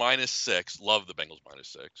 Bengals -6. Love the Bengals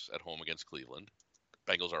 -6 at home against Cleveland.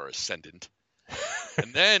 Bengals are ascendant.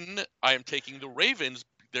 And then I am taking the Ravens.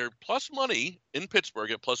 They're plus money in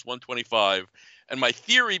Pittsburgh at plus 125. And my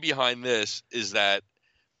theory behind this is that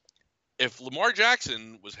if Lamar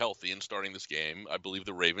Jackson was healthy and starting this game, I believe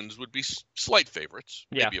the Ravens would be slight favorites.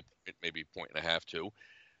 Yeah. Maybe a point and a half, too.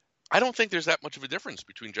 I don't think there's that much of a difference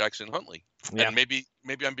between Jackson and Huntley. Yeah. And maybe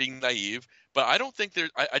I'm being naive, but I just don't think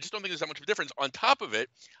there's that much of a difference. On top of it,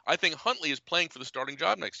 I think Huntley is playing for the starting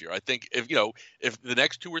job next year. I think if the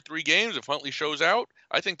next 2 or 3 games, if Huntley shows out,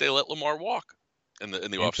 I think they let Lamar walk in the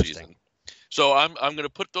offseason. So I'm going to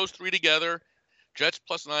put those 3 together. Jets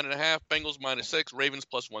plus 9.5, Bengals -6, Ravens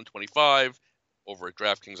plus 125. Over at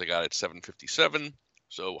DraftKings, I got it at $757.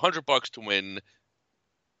 So $100 to win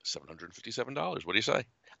 $757. What do you say?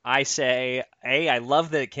 I say, I love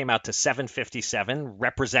that it came out to $757,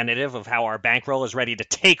 representative of how our bankroll is ready to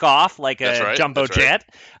take off like a jumbo jet.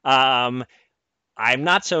 I'm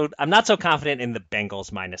not so confident in the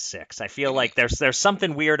Bengals -6. I feel like there's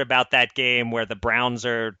something weird about that game where the Browns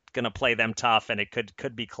are going to play them tough and it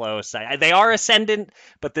could be close. They are ascendant,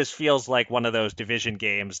 but this feels like one of those division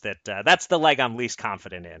games that's the leg I'm least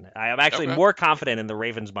confident in. I'm actually more confident in the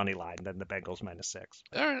Ravens money line than the Bengals -6.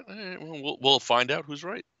 All right. We'll find out who's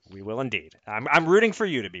right. We will indeed. I'm rooting for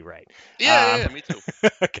you to be right. Yeah, me too.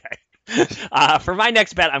 Okay. For my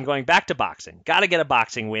next bet, I'm going back to boxing. Got to get a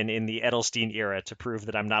boxing win in the Edelstein era to prove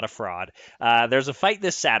that I'm not a fraud. There's a fight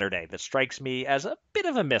this Saturday that strikes me as a bit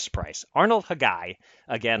of a misprice. Arnold Hagai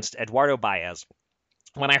against Eduardo Baez.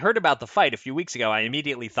 When I heard about the fight a few weeks ago, I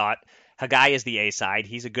immediately thought Hagai is the A side.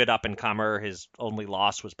 He's a good up-and-comer. His only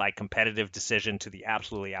loss was by competitive decision to the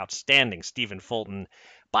absolutely outstanding Stephen Fulton.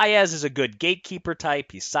 Baez is a good gatekeeper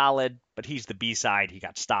type. He's solid, but he's the B side. He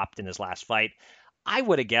got stopped in his last fight. I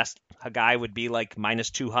would have guessed Hagai would be like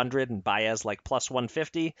 -200 and Baez like plus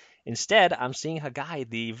 150. Instead, I'm seeing Hagai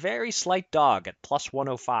the very slight dog at plus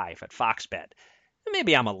 105 at Fox Bet.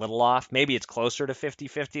 Maybe I'm a little off. Maybe it's closer to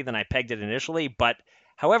 50-50 than I pegged it initially, but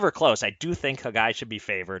however close, I do think Hagai should be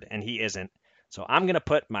favored, and he isn't. So I'm going to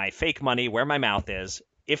put my fake money where my mouth is.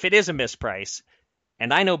 If it is a misprice,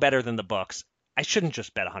 and I know better than the books, I shouldn't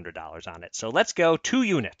just bet $100 on it. So let's go 2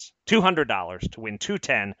 units, $200 to win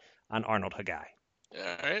 $210 on Arnold Hagai.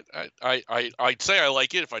 All right. I'd say I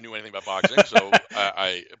like it if I knew anything about boxing, but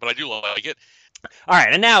I do like it. All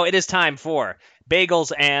right, and now it is time for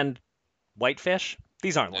bagels and whitefish.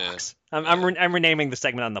 These aren't locks. I'm renaming the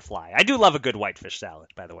segment on the fly. I do love a good whitefish salad,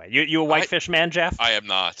 by the way. You a whitefish man, Jeff? I am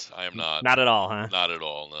not. Not at all, huh? Not at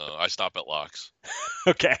all. No, I stop at locks.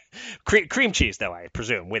 Okay, cream cheese though, I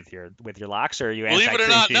presume with your locks, or are you Believe it or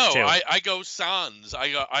not, anti-cream cheese no. too? I go sans. I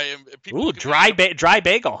am. Ooh, dry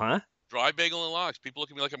bagel, huh? Dry bagel and locks. People look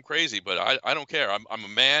at me like I'm crazy, but I don't care. I'm a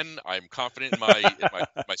man. I'm confident in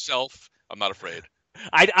myself. I'm not afraid.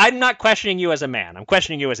 I'm not questioning you as a man. I'm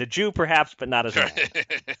questioning you as a Jew, perhaps, but not as a man.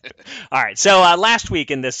 All right. So last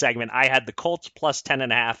week in this segment, I had the Colts plus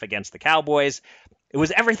 10.5 against the Cowboys. It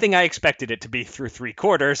was everything I expected it to be through 3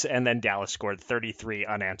 quarters, and then Dallas scored 33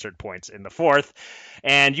 unanswered points in the 4th.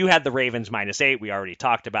 And you had the Ravens -8. We already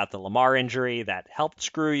talked about the Lamar injury. That helped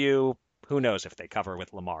screw you. Who knows if they cover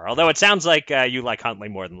with Lamar? Although it sounds like you like Huntley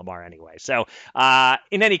more than Lamar anyway. So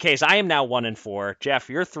in any case, I am now 1-4. Jeff,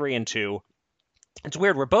 you're 3-2. It's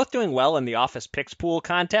weird. We're both doing well in the office picks pool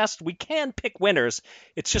contest. We can pick winners.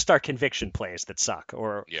 It's just our conviction plays that suck,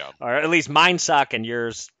 or at least mine suck, and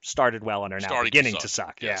yours started well and are now beginning to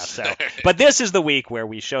suck. Yes. Yeah. So, but this is the week where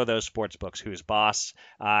we show those sports books who's boss,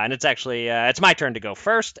 and it's actually it's my turn to go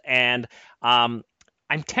first, and I'm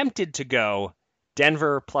tempted to go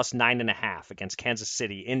Denver plus 9.5 against Kansas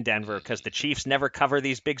City in Denver because the Chiefs never cover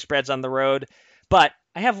these big spreads on the road. But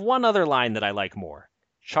I have one other line that I like more.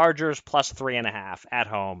 Chargers plus 3.5 at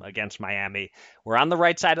home against Miami. We're on the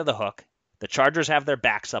right side of the hook. The Chargers have their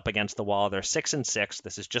backs up against the wall. They're 6-6.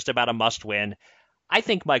 This is just about a must-win. I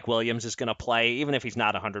think Mike Williams is going to play, even if he's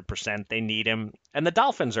not 100%. They need him. And the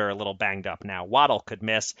Dolphins are a little banged up now. Waddle could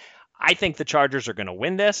miss. I think the Chargers are going to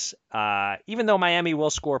win this, even though Miami will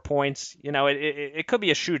score points. It could be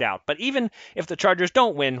a shootout. But even if the Chargers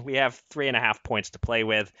don't win, we have 3.5 points to play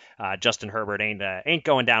with. Justin Herbert ain't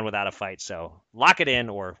going down without a fight. So lock it in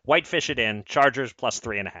or whitefish it in. Chargers plus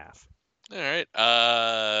 3.5. All right.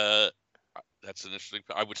 That's an interesting.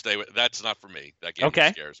 I would stay with. That's not for me. That game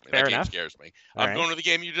scares me. Fair that enough. game scares me. All I'm right. going to the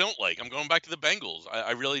game you don't like. I'm going back to the Bengals.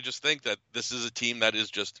 I really just think that this is a team that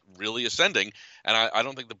is just really ascending, and I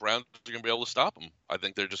don't think the Browns are going to be give to stop them. I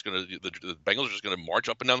think they're just going to. The Bengals are just going to march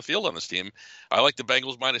up and down the field on this team. I like the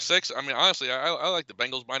Bengals -6. I mean, honestly, I like the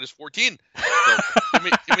Bengals -14. So give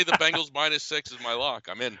me the Bengals -6 as my lock.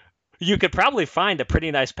 I'm in. You could probably find a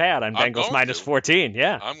pretty nice pad on Bengals -14.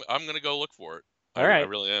 Yeah. I'm going to go look for it. All right. I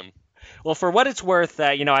really am. Well, for what it's worth,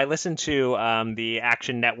 I listened to the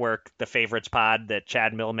Action Network, the Favorites pod that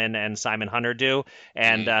Chad Millman and Simon Hunter do,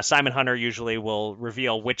 and Simon Hunter usually will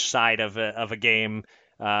reveal which side of a game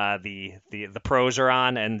the pros are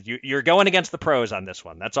on, and you're going against the pros on this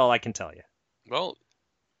one. That's all I can tell you. Well,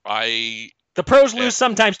 the pros lose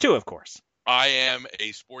sometimes too, of course. I am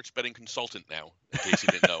a sports betting consultant now, in case you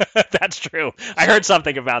didn't know. That's true. I heard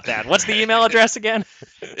something about that. What's the email address again?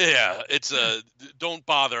 Yeah, it's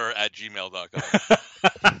don'tbother@gmail.com.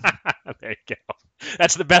 There you go.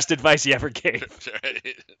 That's the best advice you ever gave.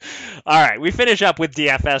 All right, we finish up with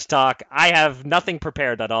DFS talk. I have nothing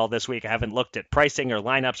prepared at all this week. I haven't looked at pricing or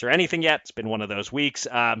lineups or anything yet. It's been one of those weeks.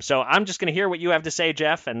 So I'm just going to hear what you have to say,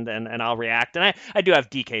 Jeff, and I'll react. And I do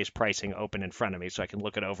have DK's pricing open in front of me, so I can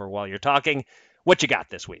look it over while you're talking. What you got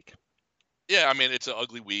this week? Yeah, I mean, it's an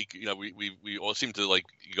ugly week. We all seem to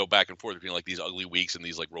go back and forth between these ugly weeks and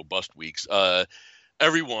these robust weeks.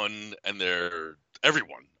 Everyone.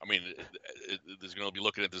 I mean, is going to be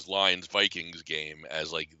looking at this Lions-Vikings game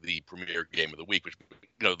as the premier game of the week. Which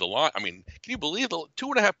the line. I mean, can you believe the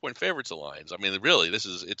 2.5 point favorites of Lions? I mean, really,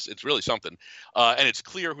 it's really something. And it's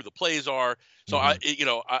clear who the plays are. So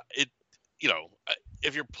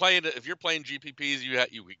if you're playing GPPs,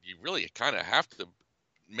 you really kind of have to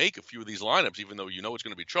make a few of these lineups, even though it's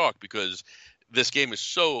going to be chalk, because this game is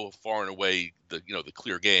so far and away the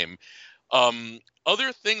clear game.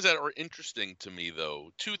 Other things that are interesting to me,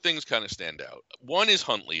 though, two things kind of stand out. One is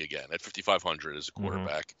Huntley again at 5,500 as a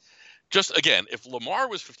quarterback. Just again, if Lamar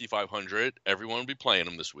was 5,500, everyone would be playing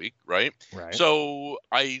him this week, right? Right. So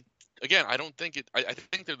I don't think it. I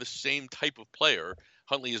think they're the same type of player.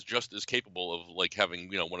 Huntley is just as capable of having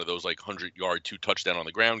one of those 100-yard 2 touchdown on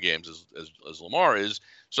the ground games as Lamar is.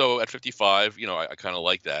 So at 55, I kind of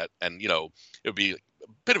like that, and it would be a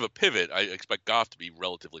bit of a pivot. I expect Goff to be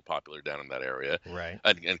relatively popular down in that area, right?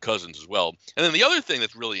 And Cousins as well. And then the other thing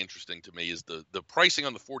that's really interesting to me is the pricing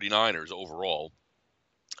on the 49ers overall.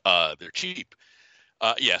 They're cheap.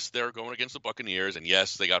 Yes, they're going against the Buccaneers, and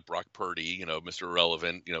yes, they got Brock Purdy, Mr.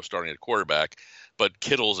 Irrelevant, starting at quarterback. But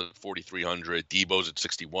Kittle's at 4,300, Debo's at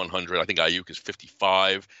 6,100. I think Ayuk is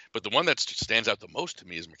 55. But the one that stands out the most to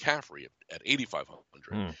me is McCaffrey at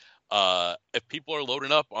 8,500. If people are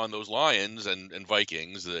loading up on those Lions and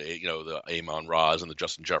Vikings, the Amon-Ra's and the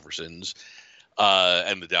Justin Jeffersons,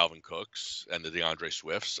 and the Dalvin Cooks and the DeAndre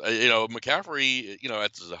Swifts, McCaffrey,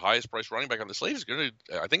 at the highest price running back on the slate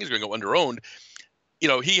I think he's going to go under-owned.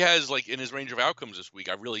 He has in his range of outcomes this week,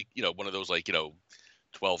 I really, one of those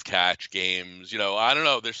 12 catch games, I don't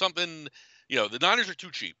know. There's something, the Niners are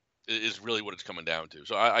too cheap is really what it's coming down to.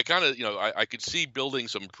 So I kind of, I could see building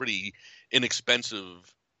some pretty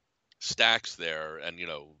inexpensive stacks there and,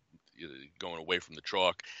 going away from the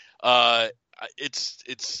chalk.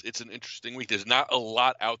 It's an interesting week. There's not a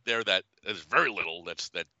lot out there there's very little that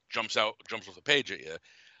jumps off the page at you.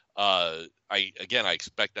 I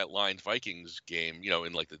expect that Lions Vikings game,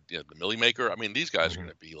 in the Millie Maker. I mean, these guys are going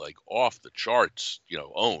to be off the charts,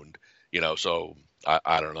 owned. So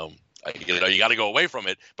I don't know. You got to go away from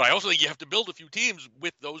it. But I also think you have to build a few teams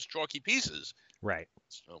with those chalky pieces. Right.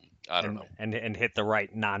 So I don't know. And hit the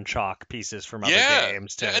right non-chalk pieces from other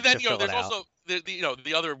games to and then to fill there's it out. also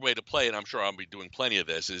the other way to play, and I'm sure I'll be doing plenty of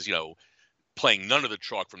this, is playing none of the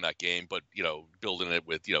chalk from that game, but building it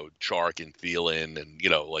with Chark and Thielen and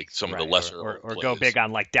some of the lesser or go big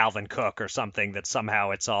on Dalvin Cook or something that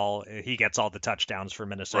somehow he gets all the touchdowns for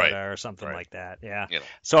Minnesota or something like that. Yeah.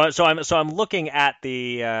 So I'm looking at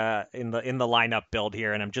the in the lineup build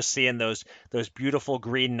here, and I'm just seeing those beautiful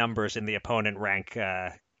green numbers in the opponent rank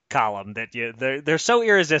column that they're so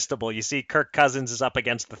irresistible. You see Kirk Cousins is up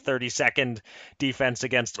against the 32nd defense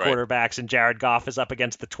against quarterbacks, and Jared Goff is up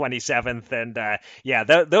against the 27th. And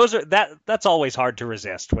that's always hard to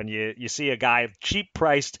resist when you see a guy cheap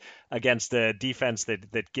priced against the defense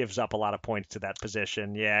that gives up a lot of points to that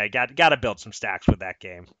position. Yeah, got to build some stacks with that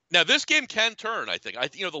game. Now this game can turn, I think.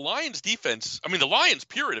 The Lions defense, the Lions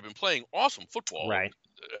period have been playing awesome football. Right.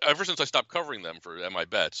 Ever since I stopped covering them for MI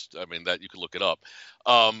Bets. That you could look it up.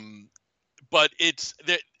 But it's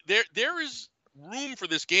there is room for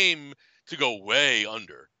this game to go way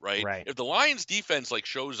under, right? If the Lions defense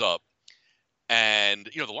shows up, and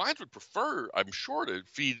the Lions would prefer, I'm sure, to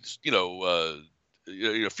feed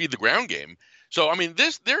feed the ground game. So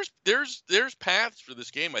there's paths for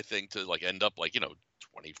this game, I think, to end up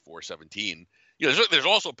 24-17. There's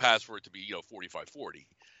also paths for it to be 45-40.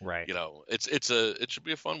 Right. It should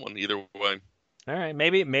be a fun one either way. All right,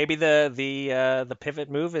 maybe the pivot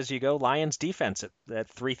move is you go Lions defense at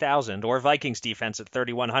 3,000 or Vikings defense at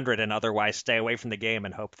 3,100, and otherwise stay away from the game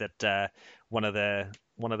and hope that one of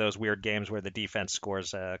those weird games where the defense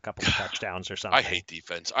scores a couple of touchdowns or something. I hate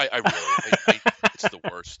defense. I really it's the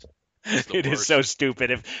worst. It is so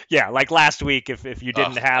stupid. Like last week, if you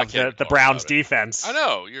didn't have the Browns defense, I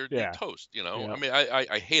know you're toast.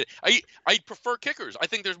 I hate it. I prefer kickers. I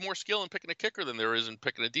think there's more skill in picking a kicker than there is in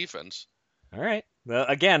picking a defense. All right. Well,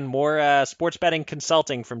 again, more sports betting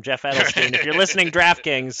consulting from Jeff Edelstein. If you're listening,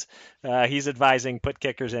 DraftKings, he's advising put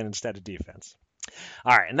kickers in instead of defense.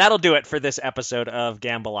 All right, and that'll do it for this episode of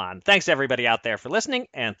Gamble On. Thanks to everybody out there for listening,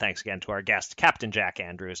 and thanks again to our guest, Captain Jack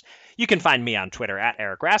Andrews. You can find me on Twitter at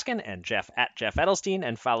Eric Raskin and Jeff at Jeff Edelstein,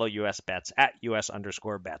 and follow US Bets at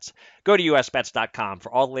US_bets. Go to usbets.com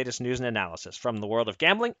for all the latest news and analysis from the world of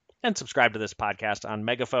gambling, and subscribe to this podcast on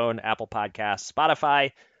Megaphone, Apple Podcasts,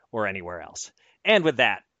 Spotify, or anywhere else. And with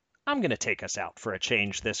that, I'm going to take us out for a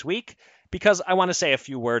change this week, because I want to say a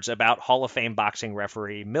few words about Hall of Fame boxing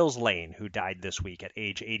referee Mills Lane, who died this week at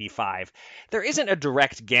age 85. There isn't a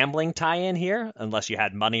direct gambling tie-in here, unless you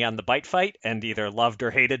had money on the Bite Fight and either loved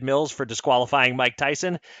or hated Mills for disqualifying Mike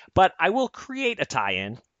Tyson, but I will create a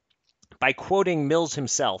tie-in by quoting Mills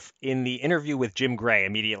himself in the interview with Jim Gray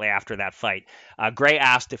immediately after that fight. Gray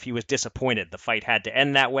asked if he was disappointed the fight had to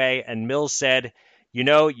end that way, and Mills said,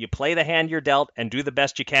 you play the hand you're dealt and do the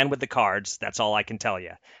best you can with the cards. That's all I can tell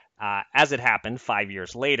you. As it happened, 5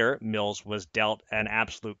 years later, Mills was dealt an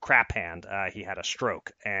absolute crap hand. He had a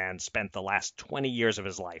stroke and spent the last 20 years of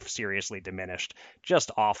his life seriously diminished.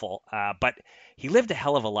 Just awful. But he lived a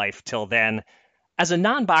hell of a life till then. As a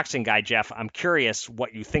non-boxing guy, Jeff, I'm curious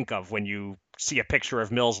what you think of when you see a picture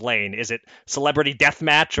of Mills Lane. Is it Celebrity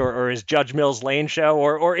Deathmatch or is Judge Mills Lane show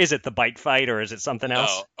or is it the Bite Fight or is it something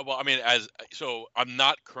else? No. Well, I'm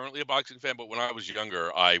not currently a boxing fan, but when I was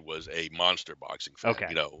younger, I was a monster boxing fan.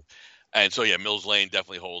 Okay. And so Mills Lane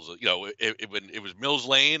definitely holds. It was Mills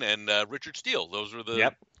Lane and Richard Steele. Those were the.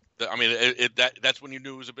 Yep. That's when you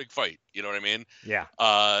knew it was a big fight. You know what I mean? Yeah.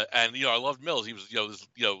 And I loved Mills. He was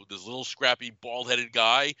this little scrappy bald-headed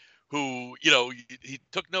guy who he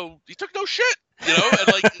took no shit. And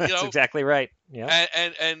That's exactly right. Yeah.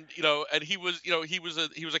 And he was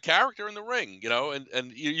a character in the ring.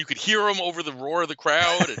 And you could hear him over the roar of the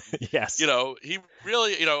crowd. And, yes. He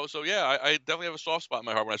really So I definitely have a soft spot in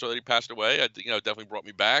my heart when I saw that he passed away. It definitely brought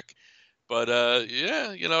me back. But I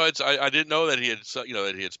didn't know that he had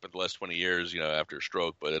spent the last 20 years after a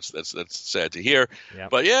stroke. But that's sad to hear.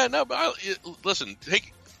 Yep. But listen,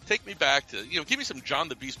 take me back to give me some John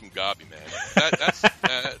the Beast Mugabe, man. That's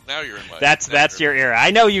now you're in my. That's your era.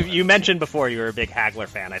 I know you mentioned before you were a big Hagler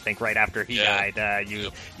fan. I think right after he died,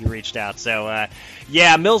 you reached out. So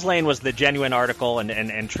Mills Lane was the genuine article,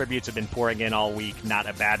 and tributes have been pouring in all week. Not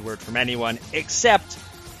a bad word from anyone except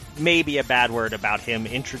maybe a bad word about him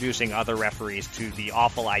introducing other referees to the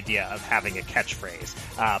awful idea of having a catchphrase.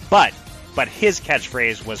 But his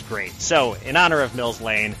catchphrase was great. So in honor of Mills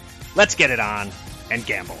Lane, let's get it on and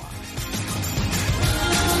gamble on.